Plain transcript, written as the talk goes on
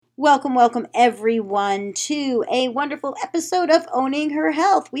Welcome, welcome everyone to a wonderful episode of Owning Her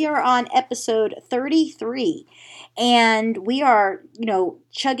Health. We are on episode 33 and we are,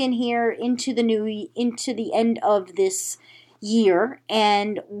 chugging here into the end of this year.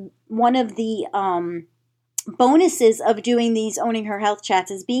 And one of the bonuses of doing these Owning Her Health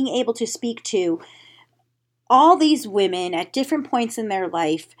chats is being able to speak to all these women at different points in their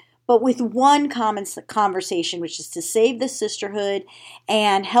life, but with one common conversation, which is to save the sisterhood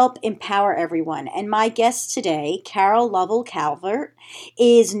and help empower everyone. And my guest today, Carol Lovell Calvert,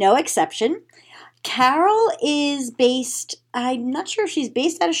 is no exception. Carol is I'm not sure if she's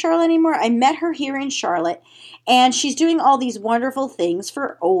based out of Charlotte anymore. I met her here in Charlotte, and she's doing all these wonderful things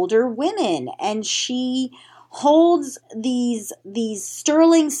for older women. And she holds these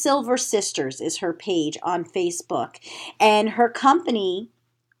Sterling Silver Sisters is her page on Facebook. And her company,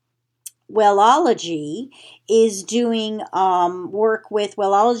 Wellology, is doing work with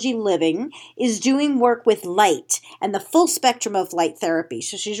Wellology Living, is doing work with light and the full spectrum of light therapy.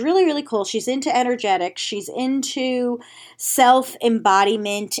 So she's really, really cool. She's into energetics. She's into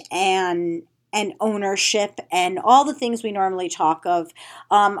self-embodiment and ownership and all the things we normally talk of.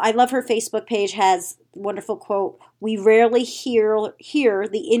 I love her Facebook page, has a wonderful quote, "We rarely hear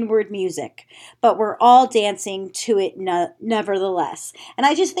the inward music, but we're all dancing to it nevertheless." And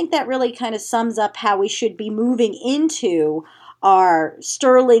I just think that really kind of sums up how we should be moving into our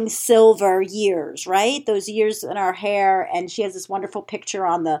sterling silver years, right? Those years in our hair. And she has this wonderful picture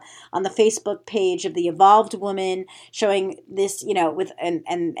on the Facebook page of the evolved woman showing this, with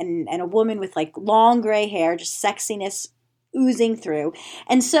and a woman with like long gray hair, just sexiness oozing through.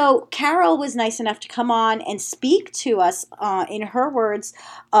 And so Carol was nice enough to come on and speak to us in her words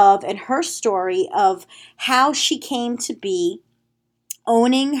and her story of how she came to be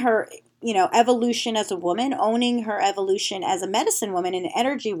owning her evolution as a woman, owning her evolution as a medicine woman, an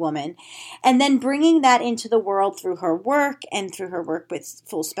energy woman, and then bringing that into the world through her work and through her work with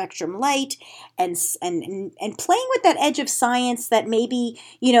full spectrum light and playing with that edge of science that maybe,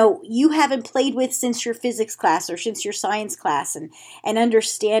 you haven't played with since your physics class or since your science class, and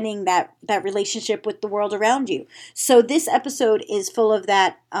understanding that relationship with the world around you. So this episode is full of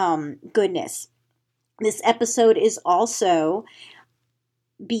that goodness. This episode is also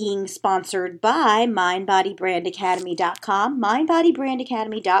being sponsored by MindBodyBrandAcademy.com.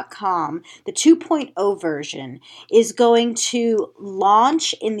 MindBodyBrandAcademy.com, the 2.0 version, is going to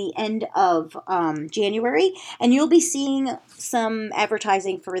launch in the end of January, and you'll be seeing some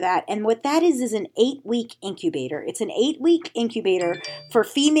advertising for that. And what that is an 8-week incubator. It's an 8-week incubator for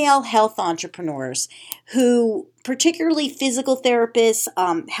female health entrepreneurs who, particularly physical therapists,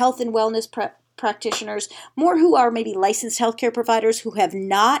 health and wellness practitioners, more who are maybe licensed healthcare providers who have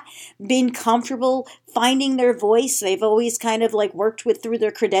not been comfortable finding their voice. They've always kind of like worked through their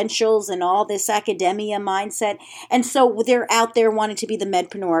credentials and all this academia mindset. And so they're out there wanting to be the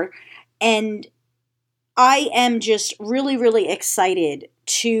medpreneur. And I am just really, really excited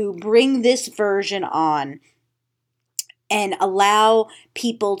to bring this version on and allow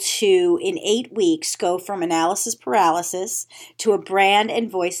people to, in 8 weeks, go from analysis paralysis to a brand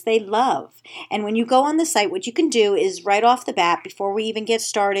and voice they love. And when you go on the site, what you can do is right off the bat, before we even get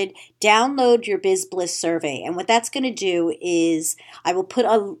started, download your Biz Bliss survey. And what that's going to do is, I will put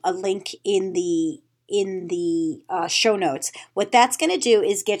a link in the show notes. What that's going to do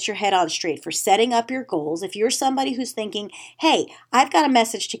is get your head on straight for setting up your goals. If you're somebody who's thinking, hey, I've got a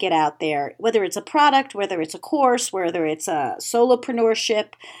message to get out there, whether it's a product, whether it's a course, whether it's a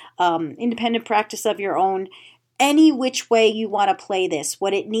solopreneurship, independent practice of your own, any which way you want to play this,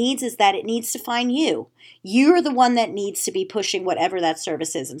 what it needs is that it needs to find you. You're the one that needs to be pushing whatever that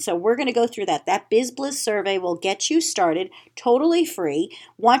service is. And so we're going to go through that. That Biz Bliss survey will get you started totally free.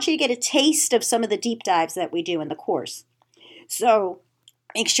 Want you to get a taste of some of the deep dives that we do in the course. So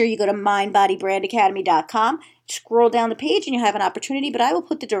make sure you go to mindbodybrandacademy.com, scroll down the page, and you'll have an opportunity. But I will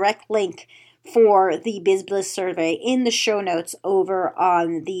put the direct link for the Biz Bliss survey in the show notes over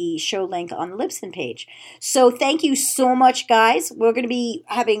on the show link on the Libsyn page. So thank you so much, guys. We're going to be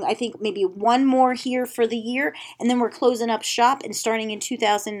having, I think, maybe one more here for the year, and then we're closing up shop and starting in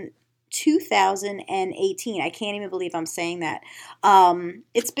 2018. I can't even believe I'm saying that.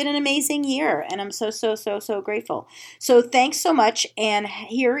 It's been an amazing year, and I'm so grateful. So thanks so much, and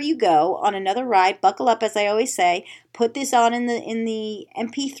here you go on another ride. Buckle up, as I always say. Put this on in the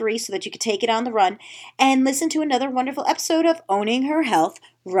MP3 so that you can take it on the run and listen to another wonderful episode of Owning Her Health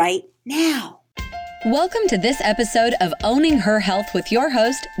right now. Welcome to this episode of Owning Her Health with your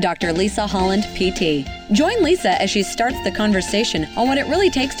host, Dr. Lisa Holland, PT. Join Lisa as she starts the conversation on what it really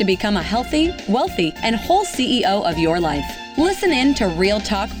takes to become a healthy, wealthy, and whole CEO of your life. Listen in to real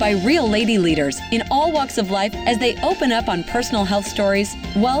talk by real lady leaders in all walks of life as they open up on personal health stories,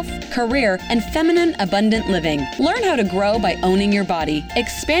 wealth, career, and feminine abundant living. Learn how to grow by owning your body,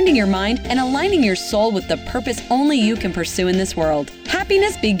 expanding your mind, and aligning your soul with the purpose only you can pursue in this world.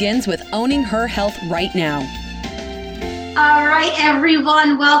 Happiness begins with owning her health right now. All right,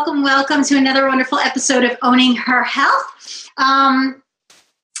 everyone. Welcome to another wonderful episode of Owning Her Health.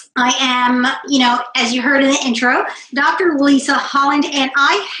 I am, as you heard in the intro, Dr. Lisa Holland, and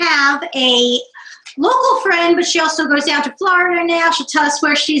I have a local friend, but she also goes down to Florida now. She'll tell us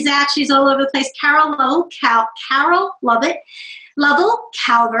where she's at. She's all over the place. Lovell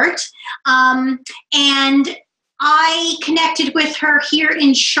Calvert. And I connected with her here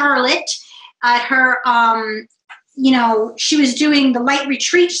in Charlotte at her, she was doing the Light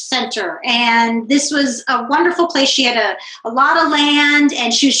Retreat Center, and this was a wonderful place. She had a lot of land,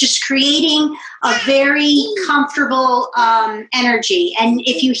 and she was just creating a very comfortable energy. And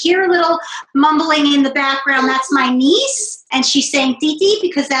if you hear a little mumbling in the background, that's my niece, and she's saying Titi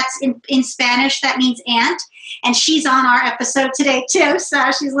because that's in Spanish, that means aunt. And she's on our episode today too,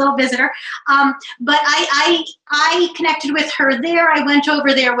 so she's a little visitor. But I connected with her there. I went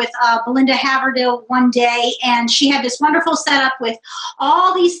over there with Belinda Haverdale one day, and she had this wonderful setup with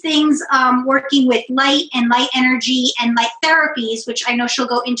all these things working with light and light energy and light therapies, which I know she'll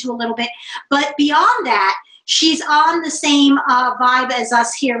go into a little bit. But beyond that, she's on the same vibe as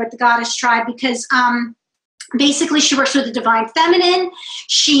us here with the Goddess Tribe because basically, she works with the Divine Feminine.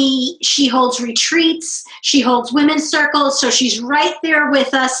 She holds retreats. She holds women's circles. So she's right there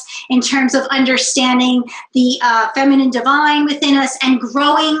with us in terms of understanding the feminine divine within us and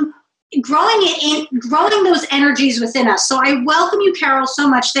growing those energies within us. So I welcome you, Carol, so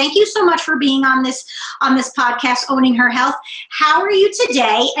much. Thank you so much for being on this podcast, Owning Her Health. How are you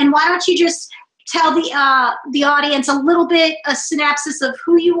today? And why don't you just tell the audience a little bit, a synopsis of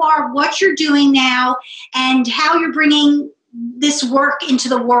who you are, what you're doing now, and how you're bringing this work into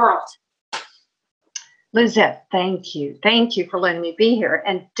the world. Lizette, thank you. Thank you for letting me be here.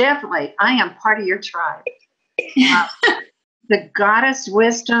 And definitely, I am part of your tribe. The Goddess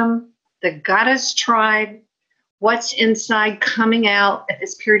Wisdom, the Goddess Tribe, what's inside coming out at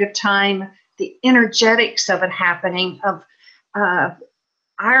this period of time, the energetics of it happening, of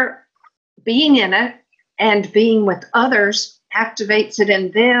our being in it and being with others activates it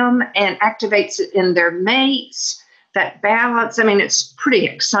in them and activates it in their mates, that balance. I mean, it's pretty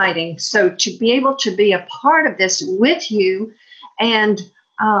exciting. So to be able to be a part of this with you and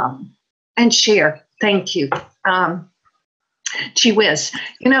share, thank you. Gee whiz.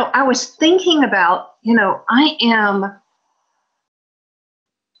 I was thinking about, I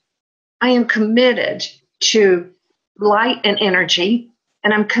am committed to light and energy.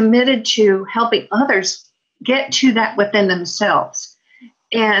 And I'm committed to helping others get to that within themselves.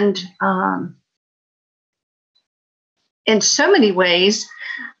 And in so many ways,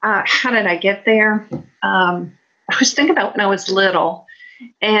 how did I get there? I was thinking about when I was little.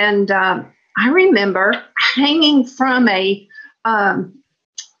 And I remember hanging from a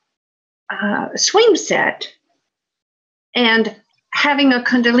swing set and having a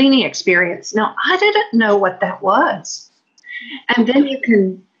Kundalini experience. Now, I didn't know what that was. And then you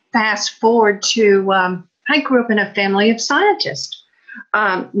can fast forward to, I grew up in a family of scientists.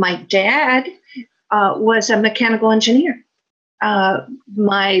 My dad was a mechanical engineer.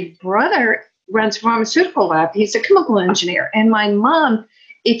 My brother runs a pharmaceutical lab. He's a chemical engineer. And my mom,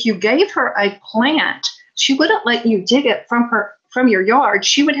 if you gave her a plant, she wouldn't let you dig it from your yard.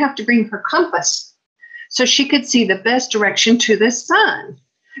 She would have to bring her compass so she could see the best direction to the sun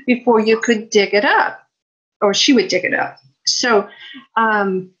before you could dig it up, or she would dig it up. So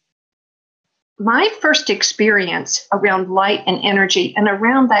my first experience around light and energy and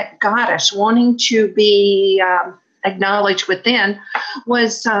around that goddess wanting to be acknowledged within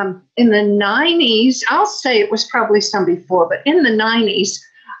was in the 90s. I'll say it was probably some before, but in the 90s,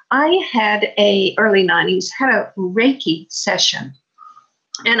 early 90s, had a Reiki session.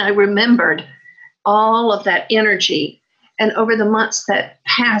 And I remembered all of that energy. And over the months that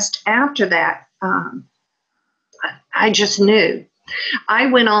passed after that, I just knew. I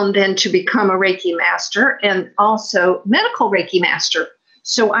went on then to become a Reiki master and also medical Reiki master,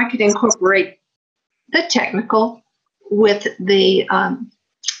 so I could incorporate the technical with the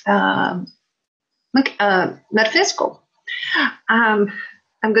metaphysical. I'm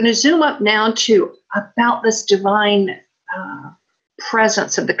going to zoom up now to about this divine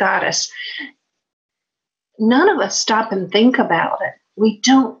presence of the goddess. none of us stop and think about it. We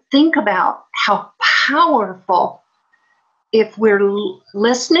don't think about how powerful, if we're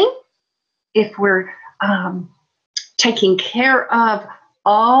listening, if we're taking care of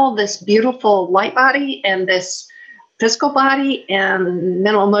all this beautiful light body and this physical body and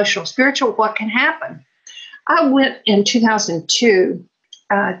mental, emotional, spiritual, what can happen? I went in 2002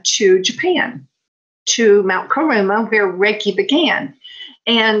 to Japan, to Mount Karuma, where Reiki began.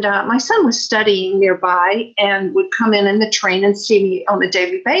 And my son was studying nearby and would come in the train and see me on a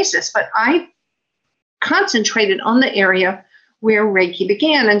daily basis. But I concentrated on the area where Reiki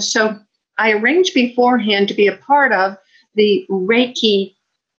began. And so I arranged beforehand to be a part of the Reiki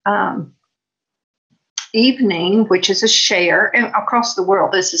evening, which is a share, and across the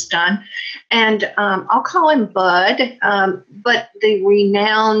world this is done. And I'll call him Bud, but the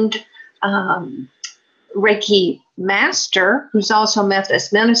renowned Reiki master, who's also a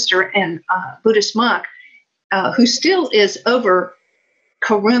Methodist minister and Buddhist monk, who still is over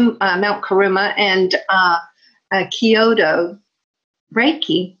Mount Karuma and Kyoto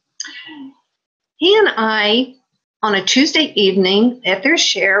Reiki. He and I, on a Tuesday evening at their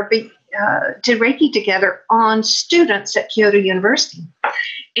share, did Reiki together on students at Kyoto University.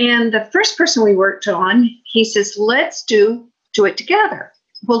 And the first person we worked on, he says, let's do it together.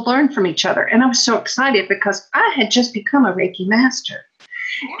 We'll learn from each other. And I was so excited because I had just become a Reiki master.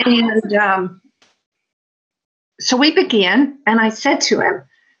 And so we began, and I said to him,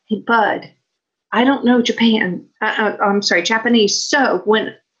 hey, Bud, I don't know Japanese.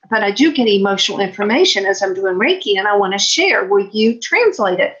 But I do get emotional information as I'm doing Reiki, and I want to share. Will you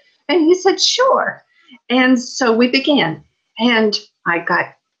translate it? And he said, sure. And so we began. And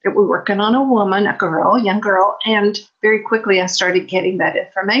we're working on a young girl, and very quickly I started getting that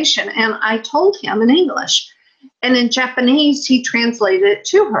information. And I told him in English. And in Japanese, he translated it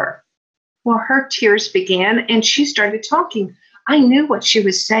to her. Well, her tears began, and she started talking. I knew what she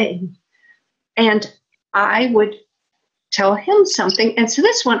was saying. And I would tell him something. And so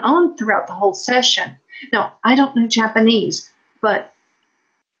this went on throughout the whole session. Now, I don't know Japanese, but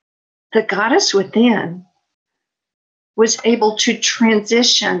the goddess within was able to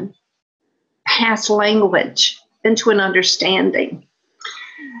transition past language into an understanding.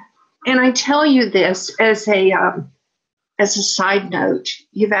 And I tell you this as a side note.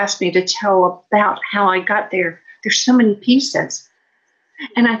 You've asked me to tell about how I got there. There's so many pieces.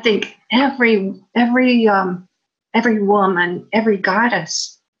 And I think every woman, every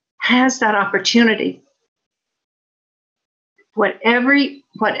goddess has that opportunity.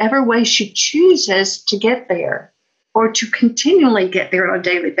 Whatever way she chooses to get there or to continually get there on a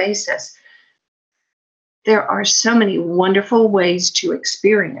daily basis, there are so many wonderful ways to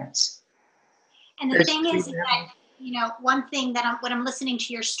experience. And the thing is that, one thing that when I'm listening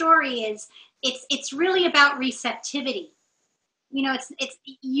to your story is it's really about receptivity. It's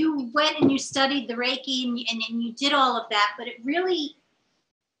you went and you studied the Reiki and you did all of that, but it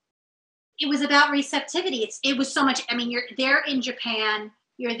was about receptivity. It was so much. I mean, you're there in Japan.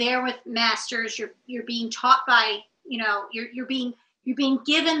 You're there with masters. You're being taught by. You're being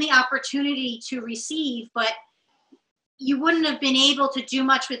given the opportunity to receive, but you wouldn't have been able to do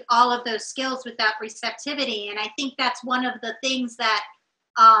much with all of those skills without receptivity. And I think that's one of the things that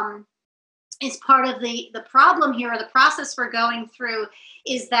is part of the problem here, or the process we're going through,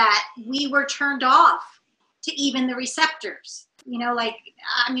 is that we were turned off to even the receptors.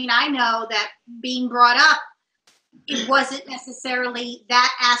 I know that being brought up, it wasn't necessarily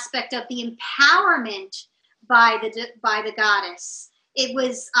that aspect of the empowerment by the goddess. It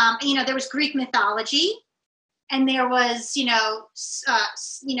was, there was Greek mythology, and there was,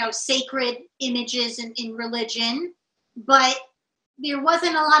 sacred images in religion, but there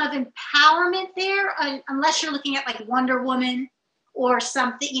wasn't a lot of empowerment there, unless you're looking at like Wonder Woman or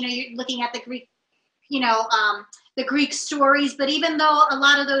something. You're looking at the Greek, the Greek stories. But even though a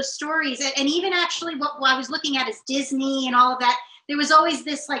lot of those stories, and even actually what I was looking at is Disney and all of that, there was always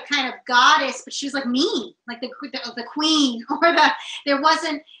this like kind of goddess, but she was like mean, like the queen, or there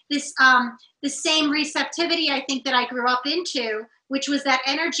wasn't this the same receptivity I think that I grew up into, which was that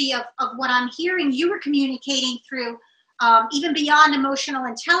energy of what I'm hearing you were communicating through. Even beyond emotional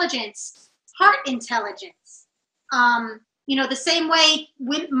intelligence, heart intelligence. The same way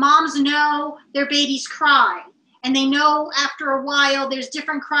when moms know their babies cry, and they know after a while there's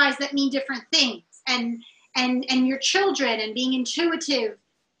different cries that mean different things, and your children, and being intuitive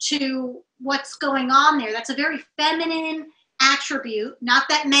to what's going on there. That's a very feminine attribute. Not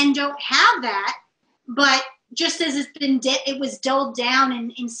that men don't have that, but just as it was dulled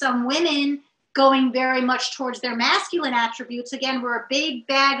down in some women, going very much towards their masculine attributes. Again, we're a big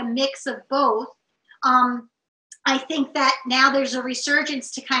bag, a mix of both. I think that now there's a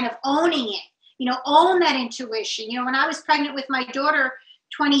resurgence to kind of owning it, own that intuition. When I was pregnant with my daughter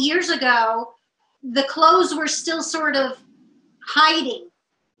 20 years ago, the clothes were still sort of hiding,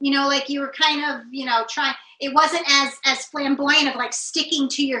 like you were kind of, trying, it wasn't as flamboyant of like sticking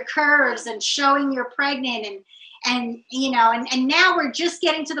to your curves and showing you're pregnant and now we're just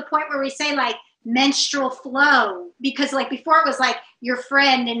getting to the point where we say like menstrual flow, because like before it was like your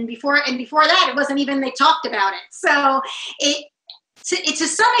friend, and before that it wasn't even, they talked about it. So it to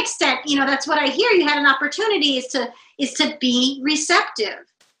some extent, that's what I hear. You had an opportunity is to be receptive.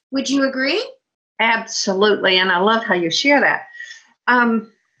 Would you agree? Absolutely. And I love how you share that. I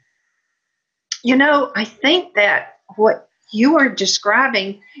think that what you are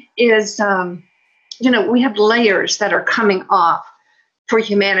describing is, we have layers that are coming off for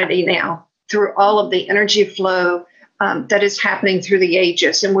humanity now through all of the energy flow that is happening through the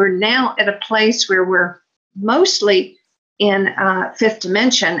ages. And we're now at a place where we're mostly in fifth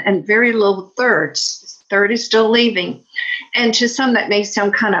dimension and very little thirds. Third is still leaving. And to some that may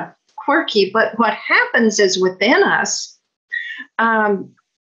sound kind of quirky, but what happens is within us,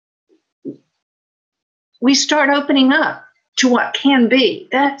 we start opening up to what can be.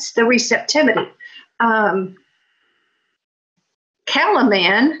 That's the receptivity.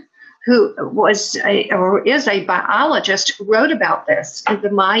 Kalaman, who is a biologist, wrote about this in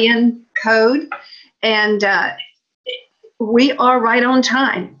the Mayan code, and we are right on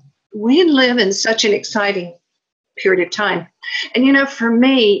time. We live in such an exciting period of time. And, for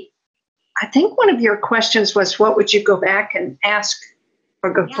me, I think one of your questions was, what would you go back and ask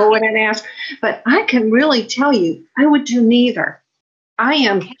or go forward and ask? But I can really tell you, I would do neither. I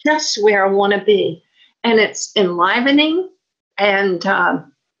am just where I want to be. And it's enlivening, and the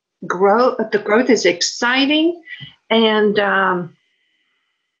growth is exciting, and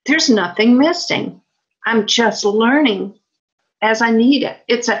there's nothing missing. I'm just learning as I need it.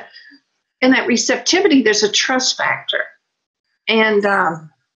 In that receptivity, there's a trust factor. And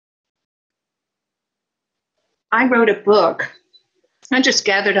I wrote a book. I just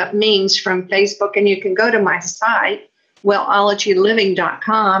gathered up memes from Facebook, and you can go to my site,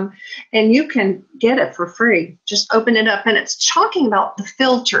 wellologyliving.com, and you can get it for free. Just open it up, and it's talking about the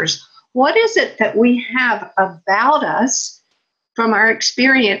filters. What is it that we have about us from our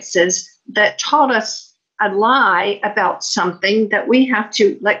experiences that taught us a lie about something that we have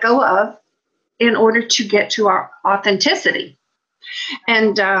to let go of in order to get to our authenticity?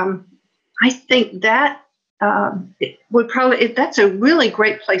 And I think that that's a really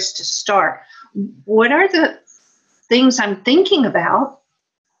great place to start. What are the things I'm thinking about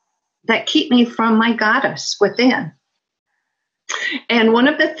that keep me from my goddess within? And one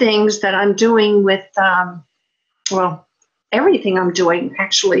of the things that I'm doing with, everything I'm doing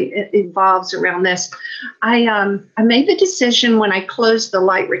actually evolves around this. I made the decision when I closed the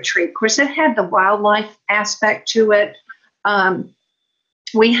light retreat. Of course, it had the wildlife aspect to it.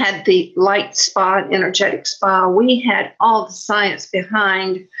 We had the light spa, energetic spa. We had all the science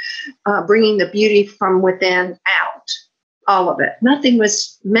behind bringing the beauty from within out, all of it. Nothing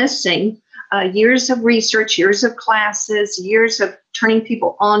was missing. Years of research, years of classes, years of turning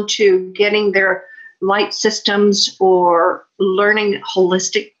people on to getting their light systems or learning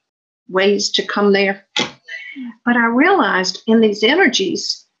holistic ways to come there. But I realized in these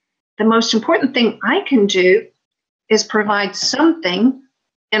energies, the most important thing I can do is provide something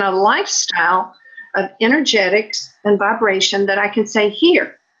in a lifestyle of energetics and vibration that I can say,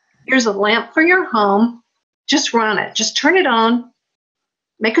 here's a lamp for your home. Just run it. Just turn it on.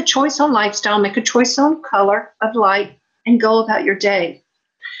 Make a choice on lifestyle. Make a choice on color of light and go about your day.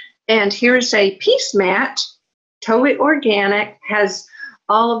 And here's a peace mat, totally organic, has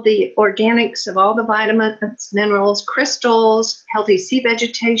all of the organics of all the vitamins, minerals, crystals, healthy sea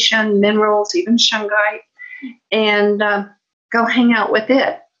vegetation, minerals, even shungite, and go hang out with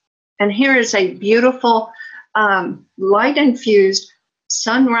it. And here is a beautiful light-infused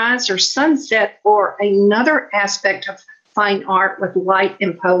sunrise or sunset, or another aspect of fine art with light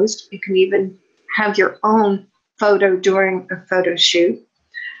imposed. You can even have your own photo during a photo shoot.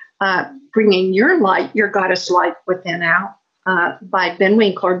 Bringing your light, your goddess light within out, by Ben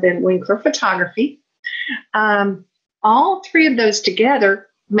Winkler Photography. All three of those together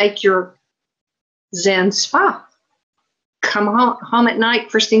make your Zen spa. Come home at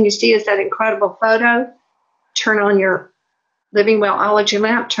night, first thing you see is that incredible photo. Turn on your Living Wellology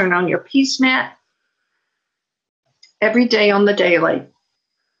lamp, turn on your peace mat. Every day on the daily.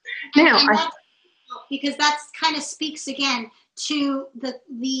 Now, because that kind of speaks again to the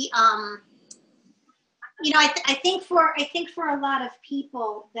I think for a lot of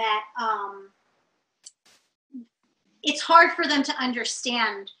people that it's hard for them to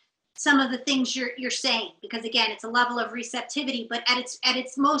understand some of the things you're saying, because again, it's a level of receptivity, but at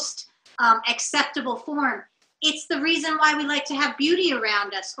its most acceptable form. It's the reason why we like to have beauty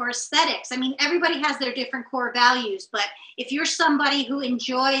around us, or aesthetics. I mean, everybody has their different core values, but if you're somebody who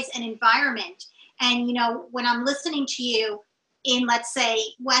enjoys an environment, and when I'm listening to you in, let's say,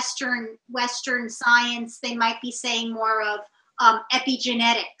 Western science, they might be saying more of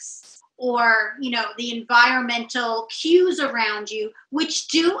epigenetics, or the environmental cues around you, which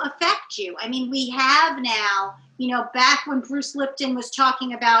do affect you. I mean, we have now, back when Bruce Lipton was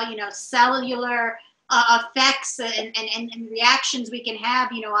talking about cellular effects and reactions we can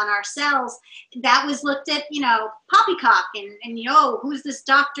have on our cells, that was looked at poppycock and who's this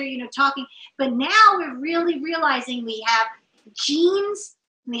doctor talking. But now we're really realizing we have genes,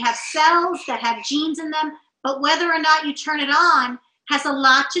 we have cells that have genes in them, but whether or not you turn it on has a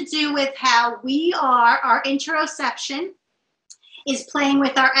lot to do with how we are. Our interoception is playing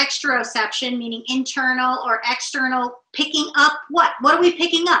with our exteroception, meaning internal or external, picking up what? What are we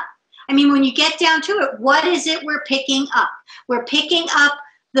picking up? I mean, when you get down to it, what is it we're picking up? We're picking up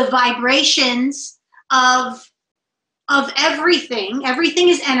the vibrations of everything. Everything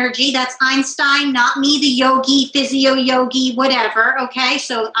is energy. That's Einstein, not me, the yogi, physio yogi, whatever. Okay,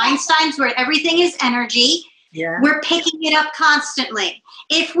 so Einstein's word, everything is energy. Yeah. We're picking it up constantly.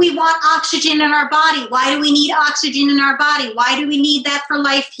 If we want oxygen in our body, why do we need oxygen in our body? Why do we need that for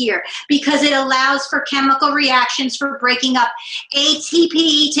life here? Because it allows for chemical reactions for breaking up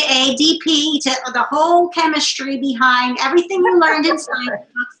ATP to ADP to the whole chemistry behind everything you learned in science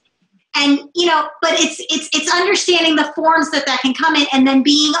books. And, but it's understanding the forms that can come in, and then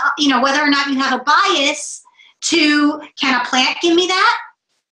being, whether or not you have a bias to, can a plant give me that?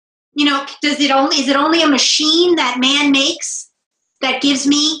 Is it only a machine that man makes that gives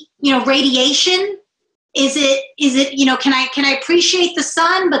me, radiation? Is it, can I appreciate the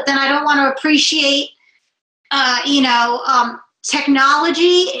sun, but then I don't want to appreciate,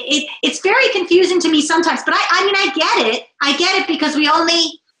 technology? It's very confusing to me sometimes, but I get it. I get it, because we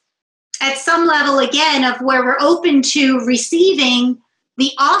only, at some level, again, of where we're open to receiving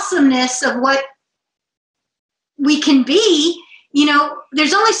the awesomeness of what we can be,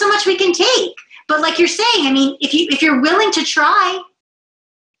 there's only so much we can take. But like you're saying, I mean, if you're willing to try,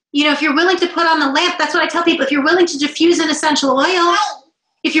 if you're willing to put on the lamp, that's what I tell people. If you're willing to diffuse an essential oil,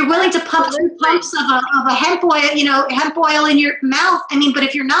 if you're willing to pump 2 pumps of a hemp oil, hemp oil in your mouth, I mean, but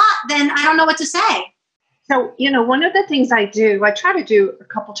if you're not, then I don't know what to say. So, one of the things I try to do a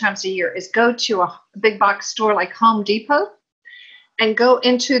couple times a year, is go to a big box store like Home Depot and go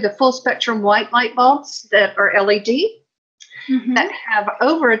into the full spectrum white light bulbs that are LED, mm-hmm. that have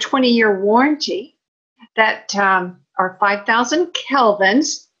over a 20-year warranty, that are 5,000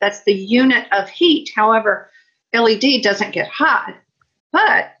 kelvins. That's the unit of heat. However, LED doesn't get hot.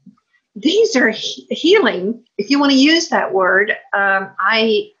 But these are healing, if you want to use that word.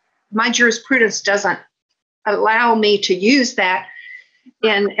 My jurisprudence doesn't allow me to use that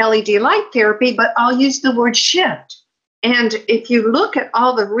in LED light therapy, but I'll use the word shift. And if you look at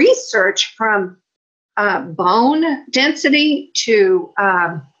all the research from bone density to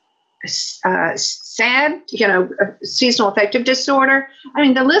SAD, seasonal affective disorder, I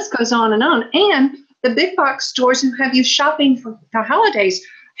mean, the list goes on. And the big box stores who have you shopping for the holidays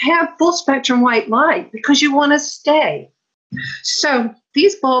have full spectrum white light, because you want to stay. So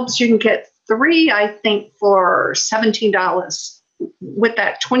these bulbs, you can get 3, I think, for $17 with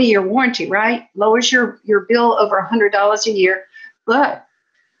that 20-year warranty, right? Lowers your bill over $100 a year. But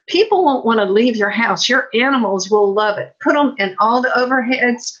people won't want to leave your house. Your animals will love it. Put them in all the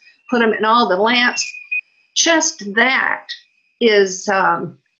overheads, put them in all the lamps. Just that is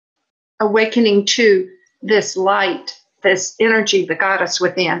awakening to this light, this energy, the goddess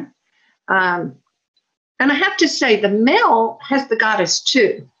within. And I have to say, the male has the goddess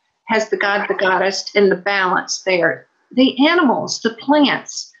too, has the god, the goddess, and the balance there. The animals, the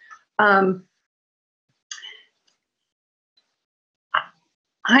plants. I,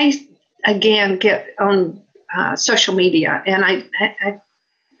 again, get on social media, and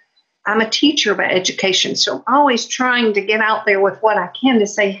I'm a teacher by education, so I'm always trying to get out there with what I can to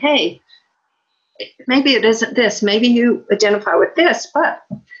say, hey, maybe it isn't this, maybe you identify with this, but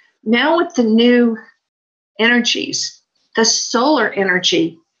now with the new energies, the solar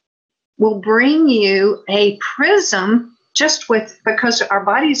energy will bring you a prism because our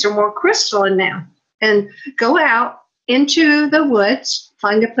bodies are more crystalline now. And go out into the woods,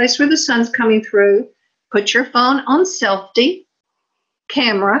 find a place where the sun's coming through, put your phone on selfie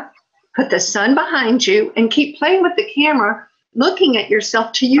camera, put the sun behind you, and keep playing with the camera, looking at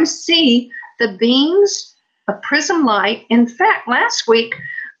yourself till you see the beings a prism light. In fact, last week,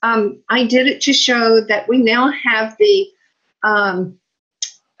 I did it to show that we now have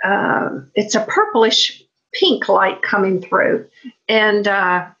it's a purplish pink light coming through. And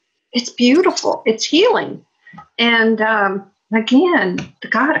it's beautiful. It's healing. And again, the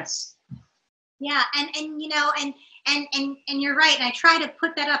goddess. Yeah, and you know, and you're right. And I try to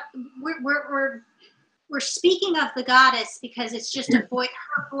put that up. We're speaking of the goddess because it's just her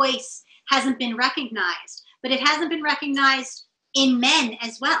voice hasn't been recognized, but it hasn't been recognized in men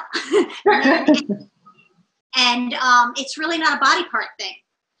as well. and it's really not a body part thing.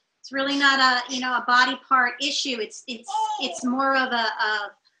 It's really not a body part issue. It's more of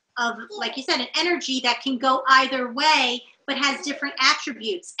of like you said, an energy that can go either way, but has different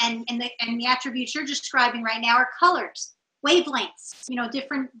attributes. And the attributes you're describing right now are colors, wavelengths.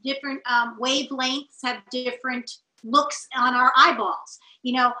 Different wavelengths have different looks on our eyeballs.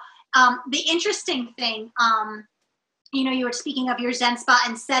 The interesting thing, you were speaking of your Zen spot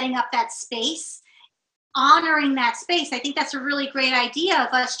and setting up that space, honoring that space. I think that's a really great idea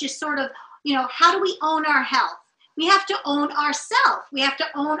of us just sort of, how do we own our health? We have to own ourselves. We have to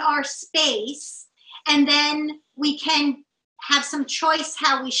own our space. And then we can have some choice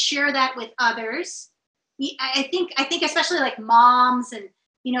how we share that with others. I think especially like moms and,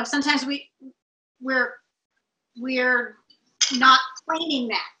 sometimes we're not claiming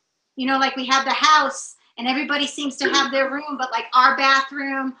that, like we have the house and everybody seems to have their room, but like our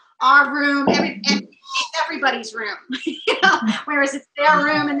bathroom, our room, it's everybody's room, whereas it's their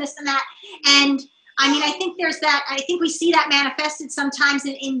room and this and that. And I think there's that. I think we see that manifested sometimes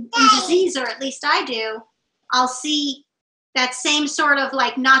in disease, or at least I do. I'll see that same sort of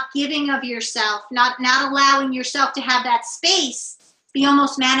like not giving of yourself, not allowing yourself to have that space be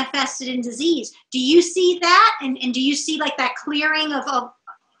almost manifested in disease. Do you see that? And do you see like that clearing of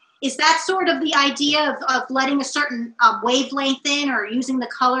is that sort of the idea of letting a certain wavelength in, or using the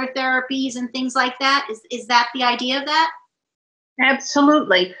color therapies and things like that? Is that the idea of that?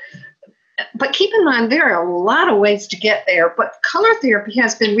 Absolutely. But keep in mind, there are a lot of ways to get there, but color therapy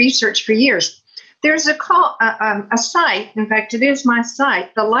has been researched for years. There's a site, in fact, it is my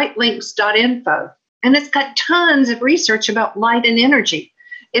site, thelightlinks.info, and it's got tons of research about light and energy.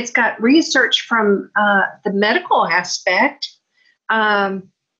 It's got research from the medical aspect.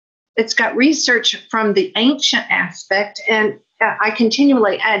 It's got research from the ancient aspect, and I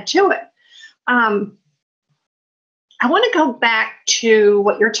continually add to it. I want to go back to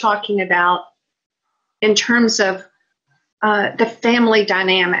what you're talking about in terms of the family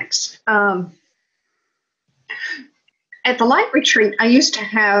dynamics. At the Light Retreat, we used to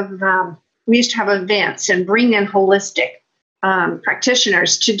have events and bring in holistic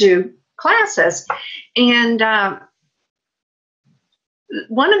practitioners to do classes. And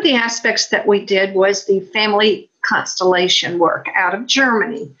one of the aspects that we did was the family constellation work out of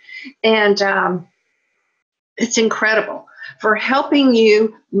Germany. And it's incredible for helping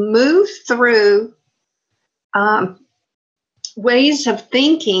you move through ways of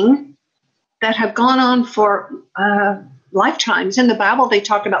thinking that have gone on for lifetimes. In the Bible, they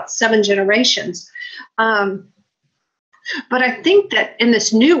talk about 7 generations. But I think that in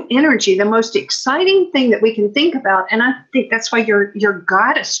this new energy, the most exciting thing that we can think about, and I think that's why your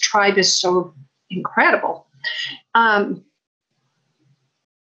goddess tribe is so incredible.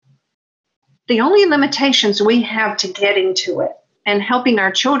 The only limitations we have to getting to it and helping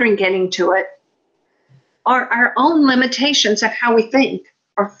our children getting to it are our own limitations of how we think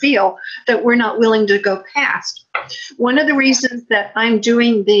or feel that we're not willing to go past. One of the reasons that I'm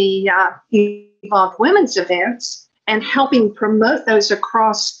doing the Evolved Women's events and helping promote those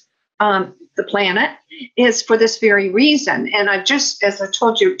across the planet is for this very reason. And I just, as I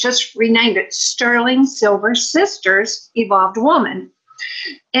told you, just renamed it Sterling Silver Sisters Evolved Woman.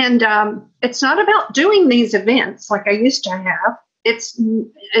 And it's not about doing these events like I used to have. It's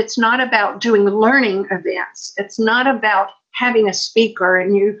not about doing learning events. It's not about having a speaker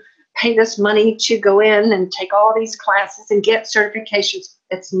and you pay this money to go in and take all these classes and get certifications.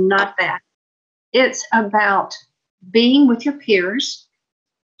 It's not that. It's about being with your peers.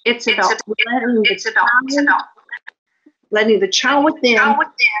 It's about letting the child within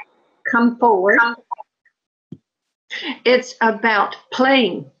come forward. It's about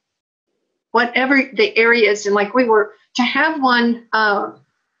playing, whatever the area is. And like we were to have one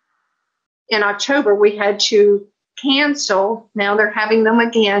in October, we had to cancel. Now they're having them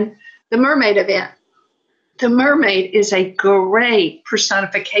again, the mermaid event. The mermaid is a great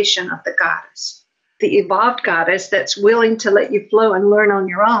personification of the goddess, the evolved goddess that's willing to let you flow and learn on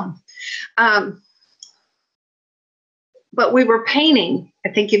your own. but we were painting. I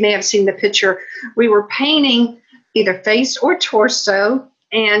think you may have seen the picture. We were painting either face or torso,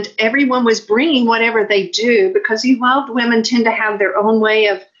 and everyone was bringing whatever they do, because evolved women tend to have their own way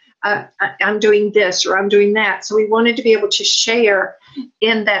of, I'm doing this or I'm doing that. So we wanted to be able to share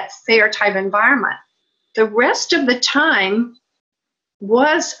in that fair type environment. The rest of the time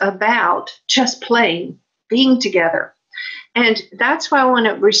was about just playing, being together. And that's why I want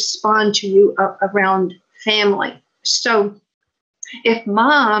to respond to you around family. So if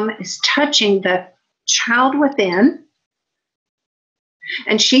mom is touching the child within,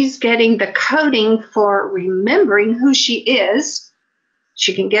 and she's getting the coding for remembering who she is,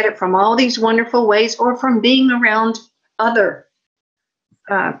 she can get it from all these wonderful ways, or from being around other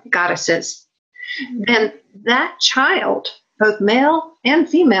goddesses. Then that child, both male and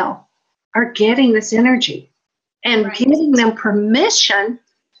female, are getting this energy and giving them permission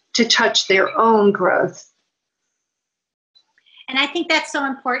to touch their own growth. And I think that's so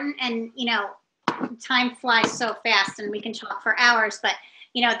important. And, time flies so fast and we can talk for hours, but,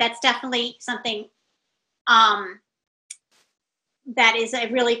 that's definitely something that is a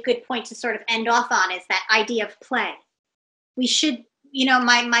really good point to sort of end off on, is that idea of play. We should,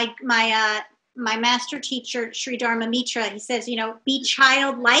 my master teacher, Sri Dharma Mitra, he says, be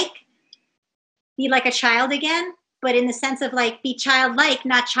childlike, be like a child again, but in the sense of like, be childlike,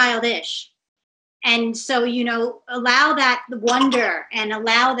 not childish. And so, allow that wonder and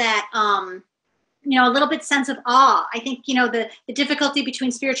allow that, a little bit sense of awe. I think, the difficulty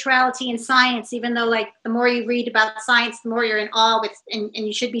between spirituality and science, even though like the more you read about science, the more you're in awe with, and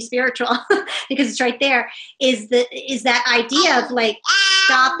you should be spiritual because it's right there, is that idea of like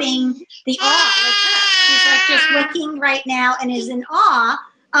stopping the awe. Like her. She's like just looking right now and is in awe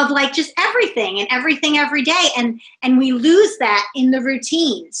of like just everything and everything every day. And we lose that in the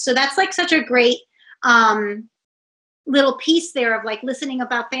routines. So that's like such a great, little piece there of like listening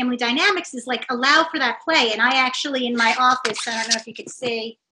about family dynamics, is like allow for that play. And I actually, in my office, I don't know if you could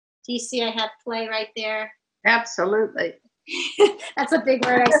see, do you see I have play right there? Absolutely. That's a big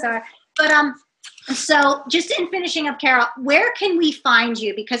word I saw. But so just in finishing up, Carol, where can we find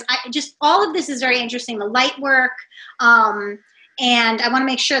you? Because all of this is very interesting, the light work, and I want to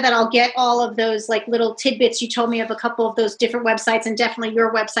make sure that I'll get all of those like little tidbits. You told me of a couple of those different websites, and definitely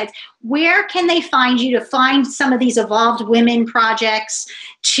your websites. Where can they find you to find some of these evolved women projects,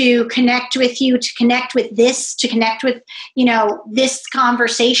 to connect with you, to connect with this, to connect with, this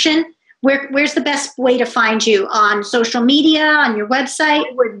conversation? Where's the best way to find you? On social media, on your website?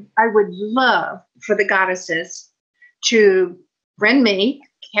 I would love for the goddesses to friend me,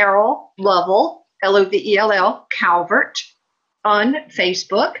 Carol Lovell, Lovell Calvert, on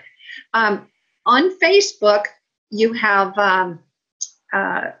Facebook. On Facebook, you have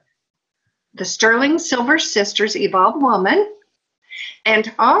the Sterling Silver Sisters, Evolved Woman.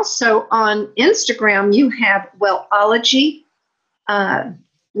 And also on Instagram, you have Wellology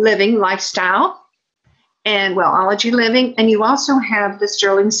Living Lifestyle and Wellology Living. And you also have the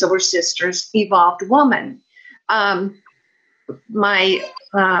Sterling Silver Sisters, Evolved Woman. My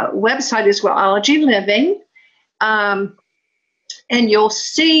website is Wellology Living. And you'll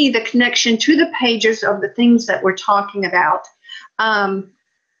see the connection to the pages of the things that we're talking about. And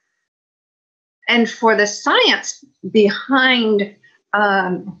for the science behind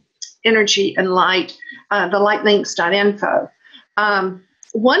energy and light, the lightlinks.info.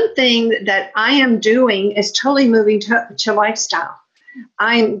 One thing that I am doing is totally moving to lifestyle.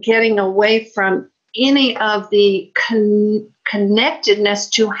 I'm getting away from any of the connectedness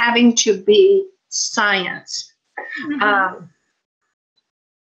to having to be science. Mm-hmm.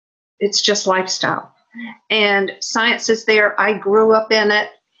 It's just lifestyle. And science is there. I grew up in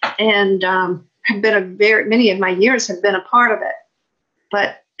it, and have been many of my years have been a part of it.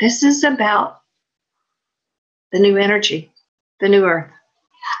 But this is about the new energy, the new earth.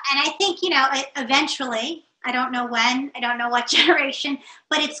 And I think, eventually, I don't know when, I don't know what generation,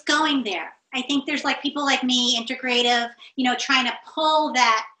 but it's going there. I think there's like people like me, integrative, trying to pull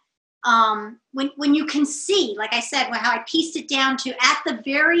that. When you can see, like I said, how I pieced it down to at the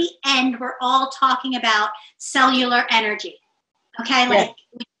very end, we're all talking about cellular energy. Okay. Like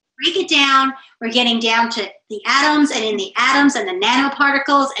we break it down, we're getting down to the atoms, and in the atoms and the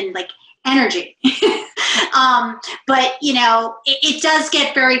nanoparticles and like energy. But it does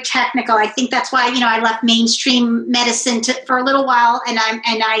get very technical. I think that's why, I left mainstream medicine for a little while, and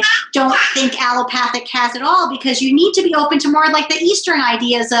I don't think allopathic has it all, because you need to be open to more like the Eastern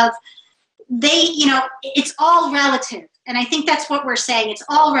ideas of it's all relative. And I think that's what we're saying. It's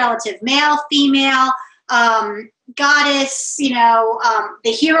all relative, male, female, goddess, the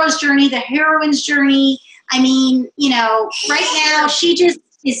hero's journey, the heroine's journey. I mean, right now she just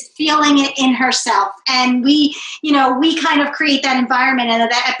is feeling it in herself. And we kind of create that environment and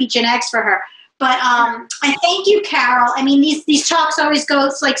that epigenetics for her. But I thank you, Carol. I mean, these talks always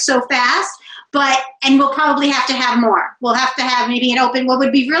go like so fast, and we'll probably have to have more. We'll have to have maybe an open, what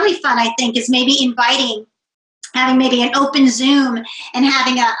would be really fun, I think, is maybe having maybe an open Zoom and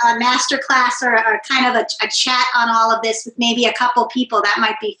having a master class or kind of a chat on all of this with maybe a couple people. That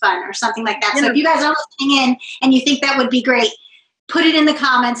might be fun or something like that. So if you guys are listening in and you think that would be great, put it in the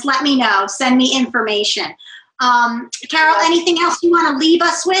comments. Let me know. Send me information. Carol, anything else you want to leave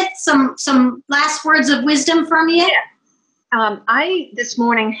us with? Some last words of wisdom from you? Yeah. I this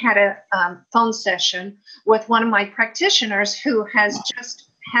morning had a phone session with one of my practitioners who has just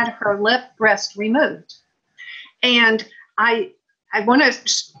had her left breast removed. And I want to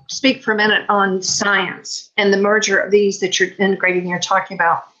speak for a minute on science and the merger of these that you're integrating, you're talking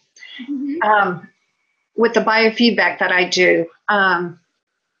about. Mm-hmm. With the biofeedback that I do and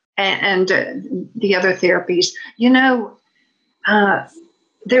the other therapies,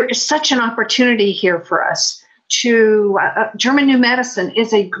 there is such an opportunity here for us to, German New Medicine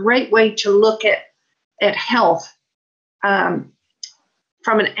is a great way to look at health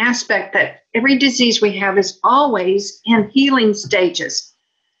from an aspect that every disease we have is always in healing stages.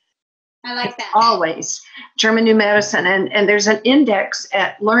 I like that. Always. German New Medicine. And there's an index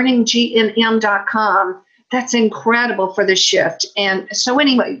at learninggnm.com that's incredible for the shift. And so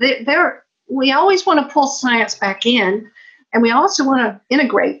anyway, we always want to pull science back in, and we also want to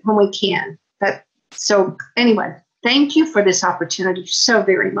integrate when we can. So anyway, thank you for this opportunity so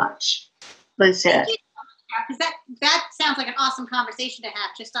very much, Lizette. Because that sounds like an awesome conversation to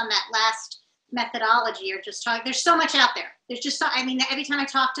have just on that last methodology or just talk. There's so much out there. There's just every time I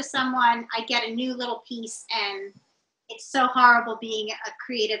talk to someone, I get a new little piece, and it's so horrible being a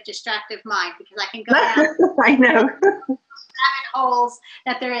creative, distractive mind because I can go down I know rabbit holes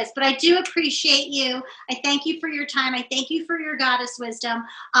that there is. But I do appreciate you. I thank you for your time. I thank you for your goddess wisdom.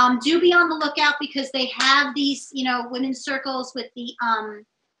 Do be on the lookout because they have these, women's circles with the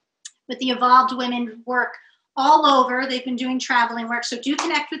Evolved Women work all over. They've been doing traveling work. So do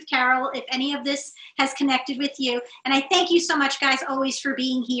connect with Carol if any of this has connected with you. And I thank you so much, guys, always for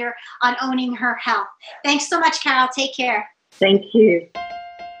being here on Owning Her Health. Thanks so much, Carol. Take care. Thank you.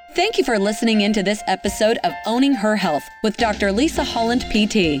 Thank you for listening into this episode of Owning Her Health with Dr. Lisa Holland,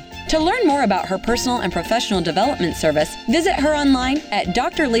 PT. To learn more about her personal and professional development service, visit her online at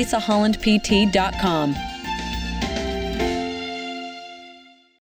drlisahollandpt.com.